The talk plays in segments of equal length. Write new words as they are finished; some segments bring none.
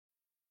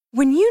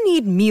When you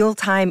need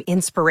mealtime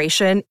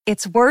inspiration,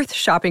 it's worth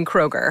shopping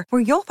Kroger,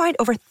 where you'll find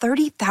over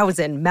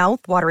 30,000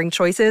 mouth-watering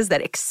choices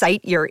that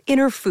excite your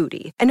inner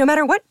foodie. And no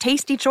matter what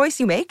tasty choice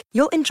you make,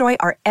 you'll enjoy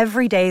our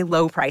everyday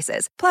low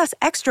prices, plus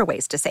extra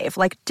ways to save,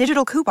 like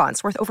digital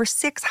coupons worth over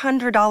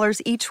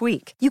 $600 each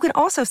week. You can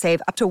also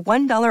save up to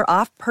 $1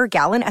 off per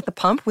gallon at the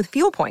pump with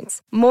fuel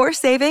points. More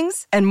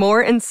savings and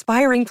more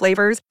inspiring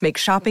flavors make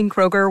shopping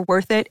Kroger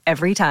worth it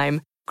every time.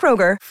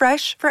 Kroger,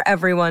 fresh for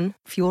everyone.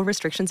 Fuel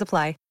restrictions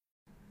apply.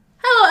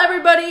 Hello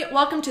everybody,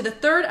 welcome to the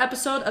third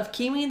episode of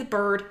Kiwi and the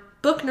Bird,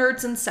 Book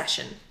Nerds in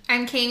Session.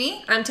 I'm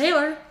Kami. I'm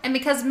Taylor. And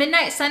because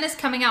Midnight Sun is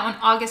coming out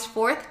on August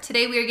 4th,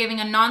 today we are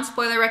giving a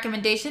non-spoiler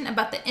recommendation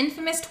about the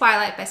infamous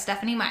Twilight by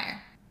Stephenie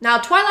Meyer. Now,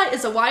 Twilight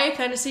is a YA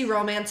fantasy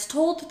romance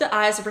told through the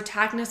eyes of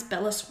protagonist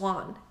Bella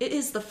Swan. It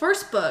is the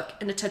first book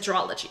in a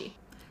tetralogy.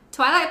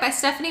 Twilight by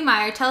Stephenie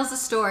Meyer tells the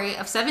story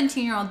of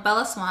 17-year-old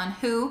Bella Swan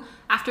who,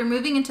 after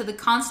moving into the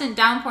constant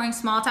downpouring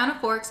small town of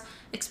Forks,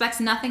 expects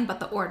nothing but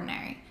the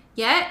ordinary.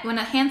 Yet, when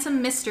a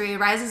handsome mystery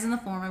arises in the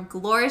form of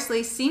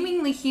gloriously,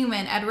 seemingly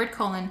human Edward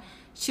Cullen,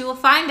 she will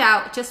find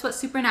out just what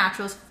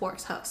supernaturals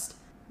Forks host: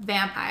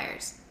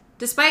 vampires.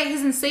 Despite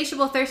his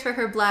insatiable thirst for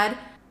her blood,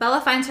 Bella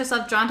finds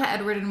herself drawn to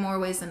Edward in more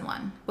ways than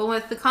one. But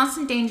with the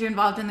constant danger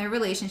involved in their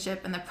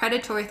relationship and the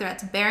predatory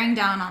threats bearing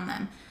down on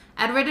them,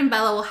 Edward and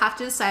Bella will have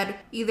to decide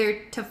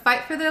either to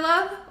fight for their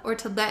love or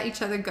to let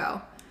each other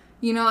go.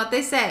 You know what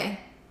they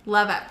say,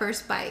 love at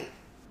first bite.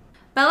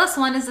 Bella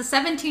Swan is the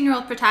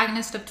 17-year-old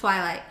protagonist of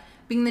Twilight.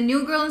 Being the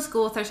new girl in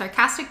school with her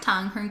sarcastic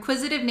tongue, her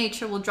inquisitive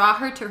nature will draw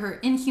her to her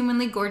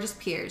inhumanly gorgeous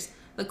peers,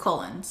 the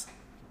Cullens.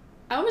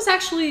 I was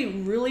actually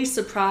really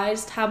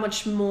surprised how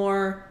much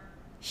more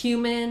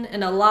human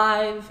and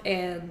alive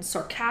and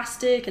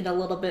sarcastic and a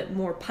little bit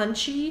more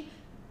punchy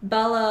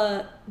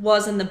Bella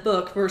was in the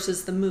book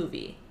versus the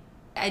movie.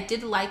 I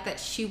did like that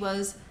she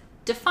was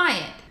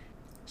defiant.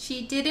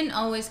 She didn't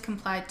always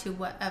comply to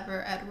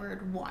whatever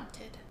Edward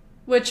wanted.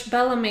 Which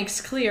Bella makes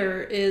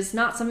clear is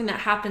not something that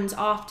happens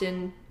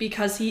often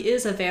because he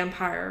is a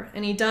vampire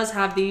and he does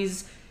have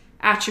these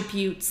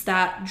attributes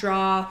that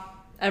draw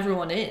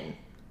everyone in.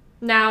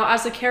 Now,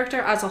 as a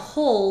character as a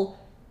whole,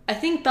 I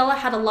think Bella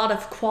had a lot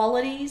of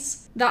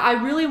qualities that I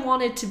really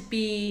wanted to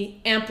be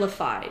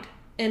amplified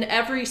in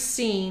every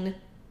scene,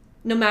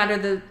 no matter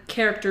the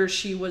character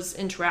she was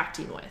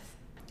interacting with.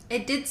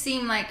 It did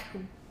seem like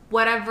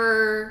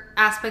whatever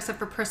aspects of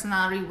her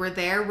personality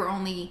were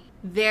only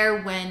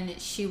there when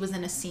she was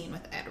in a scene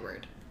with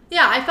Edward.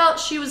 Yeah, I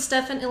felt she was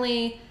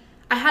definitely...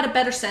 I had a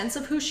better sense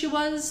of who she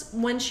was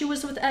when she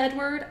was with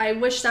Edward. I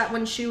wish that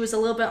when she was a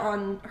little bit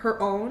on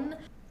her own,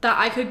 that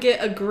I could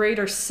get a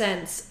greater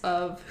sense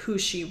of who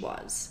she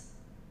was.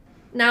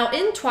 Now,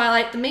 in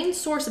Twilight, the main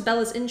source of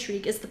Bella's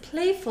intrigue is the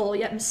playful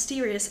yet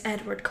mysterious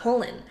Edward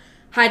Cullen.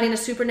 Hiding a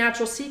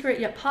supernatural secret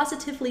yet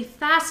positively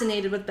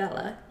fascinated with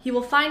Bella, he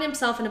will find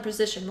himself in a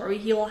position where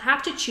he will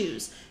have to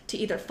choose to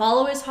either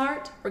follow his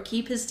heart or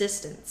keep his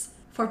distance,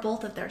 for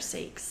both of their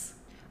sakes.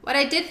 What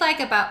I did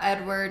like about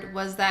Edward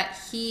was that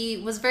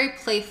he was very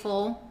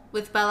playful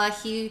with Bella.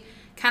 He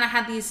kind of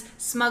had these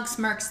smug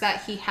smirks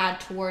that he had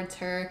towards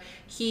her.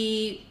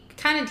 He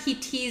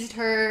teased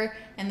her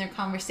in their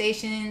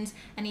conversations,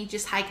 and he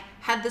just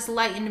had this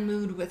lightened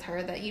mood with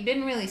her that you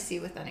didn't really see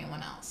with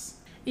anyone else.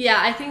 Yeah,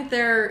 I think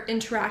their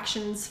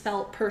interactions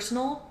felt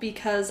personal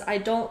because I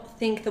don't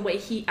think the way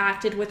he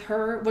acted with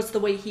her was the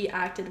way he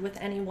acted with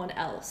anyone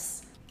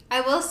else.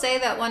 I will say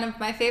that one of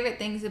my favorite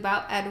things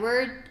about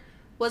Edward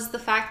was the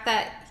fact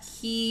that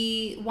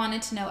he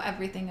wanted to know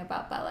everything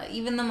about Bella,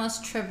 even the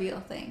most trivial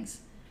things.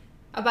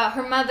 About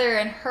her mother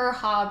and her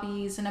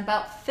hobbies and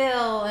about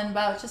Phil and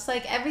about just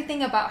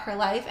everything about her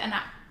life, and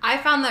I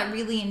found that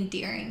really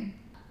endearing.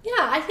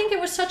 Yeah, I think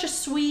it was such a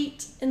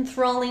sweet,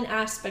 enthralling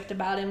aspect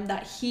about him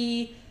that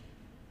he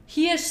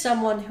is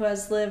someone who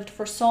has lived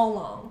for so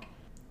long,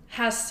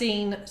 has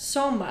seen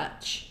so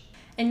much,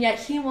 and yet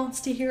he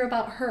wants to hear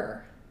about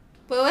her.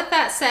 But with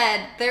that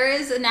said, there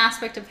is an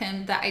aspect of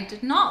him that I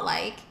did not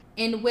like,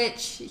 in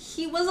which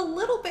he was a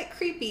little bit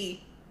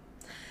creepy.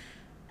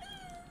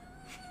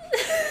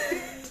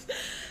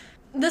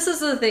 This is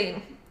the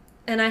thing.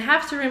 And I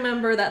have to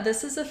remember that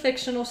this is a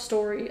fictional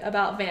story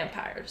about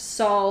vampires.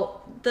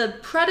 So the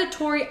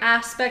predatory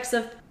aspects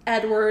of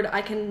Edward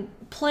I can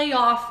play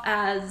off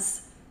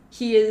as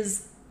he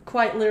is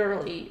quite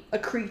literally a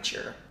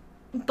creature.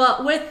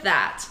 But with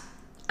that,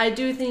 I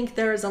do think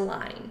there is a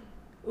line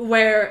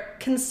where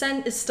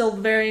consent is still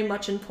very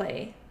much in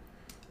play.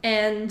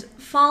 And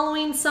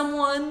following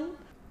someone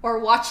or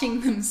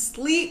watching them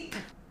sleep,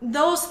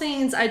 those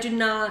things I do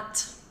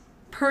not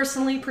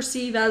personally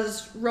perceive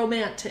as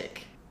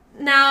romantic.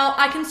 Now,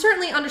 I can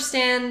certainly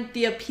understand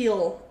the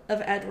appeal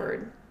of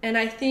Edward, and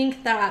I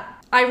think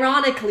that,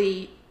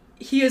 ironically,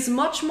 he is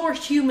much more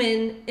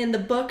human in the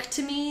book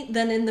to me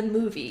than in the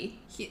movie.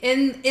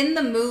 In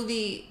the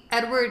movie,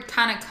 Edward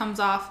kind of comes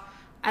off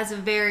as a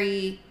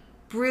very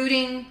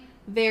brooding,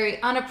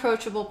 very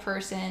unapproachable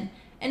person,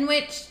 and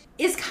which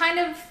is kind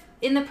of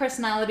in the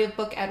personality of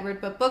Book Edward,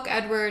 but Book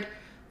Edward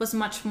was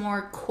much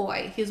more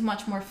coy. He was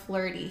much more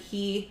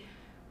flirty.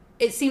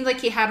 It seemed like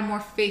he had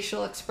more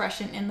facial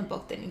expression in the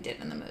book than he did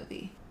in the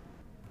movie.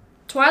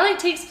 Twilight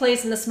takes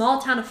place in the small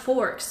town of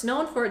Forks,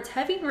 known for its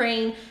heavy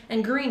rain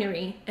and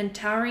greenery and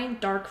towering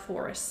dark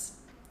forests.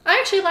 I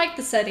actually like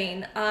the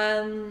setting.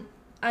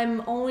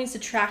 I'm always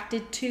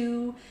attracted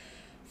to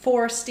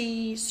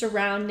foresty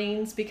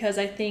surroundings because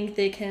I think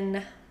they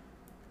can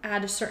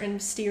add a certain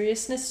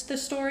mysteriousness to the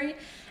story.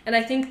 And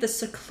I think the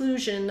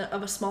seclusion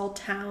of a small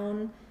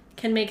town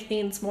can make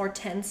things more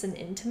tense and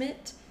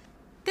intimate.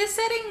 This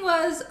setting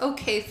was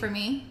okay for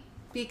me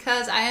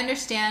because I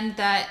understand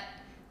that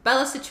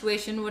Bella's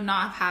situation would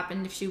not have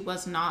happened if she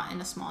was not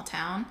in a small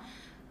town.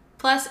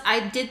 Plus, I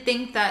did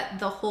think that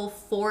the whole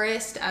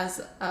forest as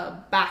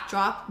a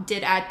backdrop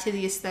did add to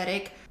the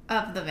aesthetic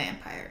of the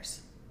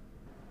vampires.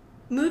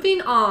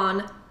 Moving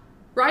on,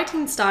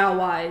 writing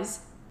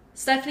style-wise,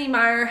 Stephenie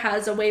Meyer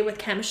has a way with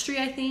chemistry,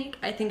 I think.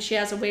 I think she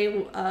has a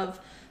way of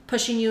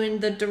pushing you in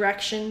the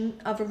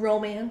direction of a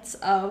romance,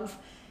 of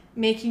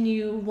making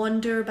you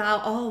wonder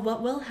about,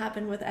 what will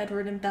happen with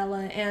Edward and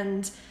Bella,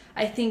 and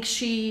I think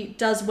she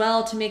does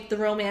well to make the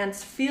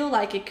romance feel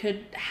like it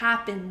could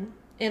happen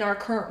in our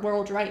current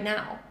world right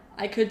now.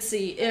 I could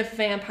see if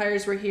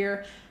vampires were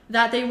here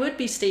that they would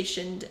be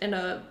stationed in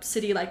a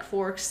city like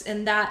Forks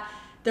and that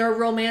their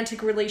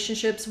romantic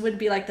relationships would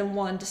be like the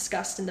one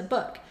discussed in the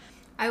book.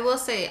 I will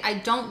say, I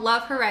don't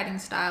love her writing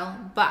style,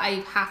 but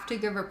I have to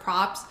give her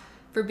props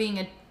for being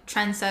a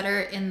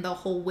trendsetter in the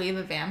whole wave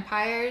of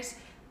vampires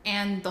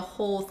and the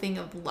whole thing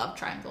of love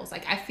triangles.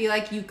 Like, I feel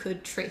like you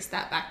could trace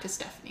that back to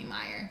Stephenie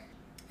Meyer.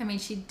 I mean,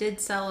 she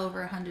did sell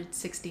over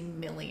 160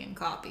 million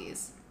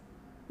copies.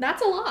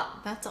 That's a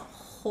lot. That's a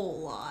whole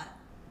lot.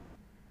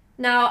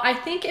 Now, I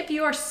think if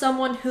you are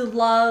someone who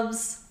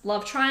loves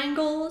love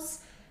triangles,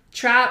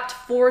 trapped,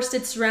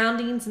 forested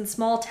surroundings in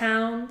small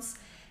towns,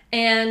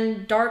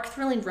 and dark,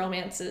 thrilling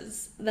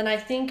romances, then I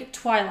think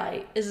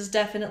Twilight is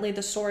definitely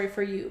the story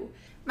for you.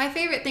 My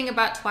favorite thing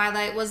about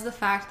Twilight was the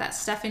fact that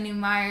Stephenie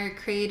Meyer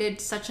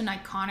created such an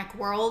iconic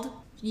world.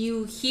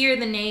 You hear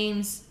the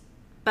names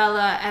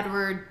Bella,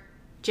 Edward,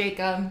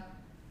 Jacob,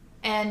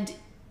 and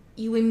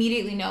you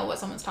immediately know what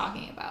someone's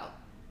talking about.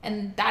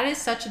 And that is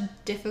such a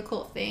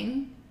difficult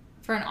thing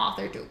for an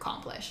author to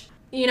accomplish.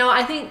 You know,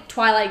 I think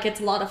Twilight gets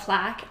a lot of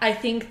flack. I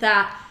think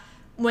that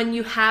when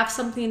you have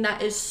something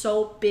that is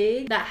so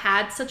big, that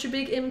had such a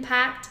big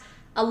impact,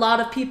 a lot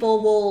of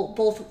people will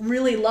both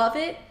really love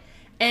it,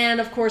 and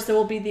of course there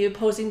will be the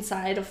opposing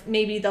side of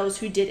maybe those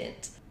who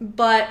didn't.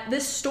 But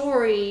this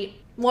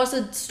story was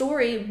a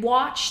story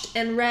watched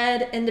and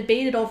read and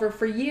debated over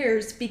for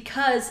years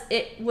because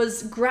it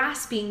was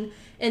grasping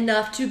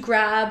enough to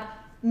grab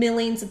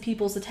millions of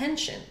people's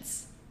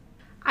attentions.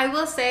 I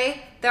will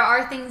say there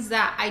are things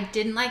that I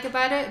didn't like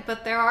about it,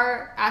 but there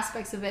are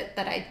aspects of it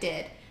that I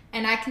did.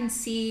 And I can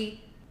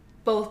see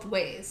both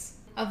ways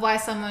of why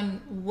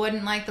someone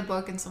wouldn't like the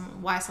book and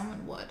why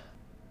someone would.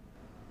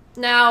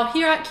 Now,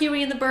 here at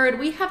Kiwi and the Bird,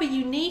 we have a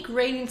unique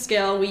rating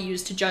scale we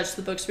use to judge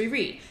the books we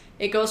read.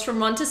 It goes from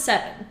 1 to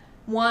 7.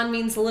 1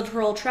 means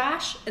literal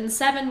trash, and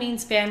 7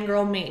 means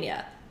fangirl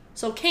mania.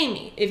 So,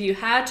 Kami, if you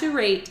had to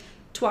rate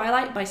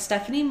Twilight by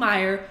Stephenie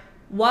Meyer,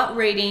 what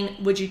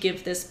rating would you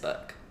give this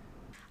book?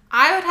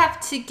 I would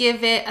have to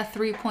give it a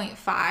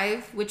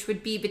 3.5, which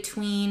would be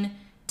between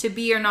To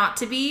Be or Not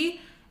to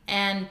Be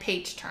and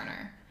Page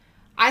Turner.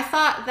 I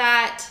thought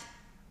that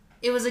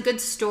it was a good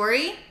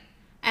story,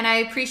 and I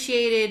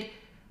appreciated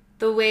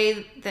the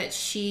way that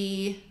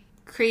she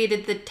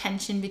created the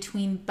tension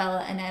between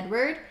Bella and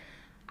Edward.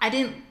 I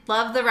didn't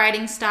love the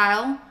writing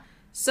style.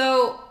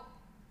 So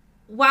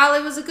while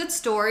it was a good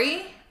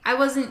story, I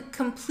wasn't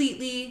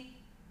completely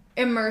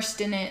immersed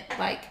in it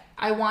like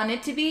I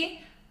wanted to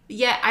be,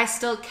 yet I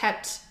still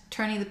kept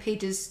turning the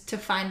pages to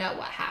find out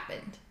what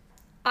happened.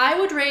 I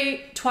would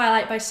rate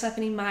Twilight by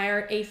Stephenie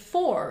Meyer a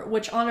 4,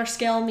 which on our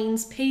scale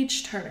means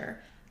page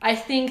turner. I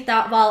think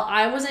that while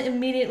I wasn't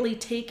immediately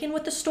taken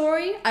with the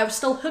story, I was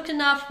still hooked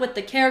enough with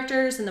the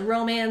characters and the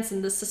romance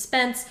and the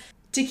suspense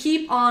to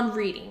keep on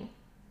reading.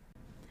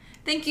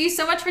 Thank you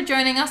so much for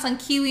joining us on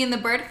Kiwi and the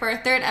Bird for our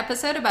 3rd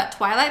episode about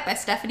Twilight by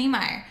Stephenie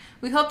Meyer.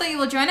 We hope that you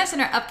will join us in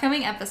our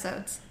upcoming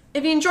episodes.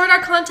 If you enjoyed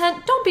our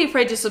content, don't be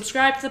afraid to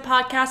subscribe to the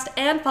podcast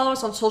and follow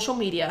us on social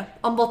media.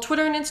 On both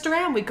Twitter and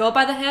Instagram, we go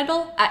by the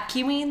handle at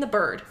Kiwi and the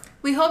Bird.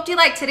 We hoped you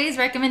liked today's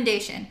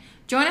recommendation.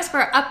 Join us for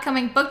our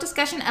upcoming book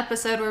discussion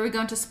episode where we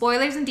go into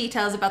spoilers and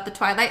details about the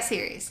Twilight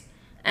series.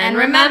 And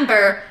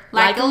remember,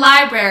 like a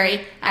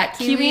library, at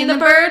Kiwi and the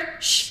Bird,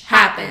 shh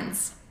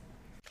happens.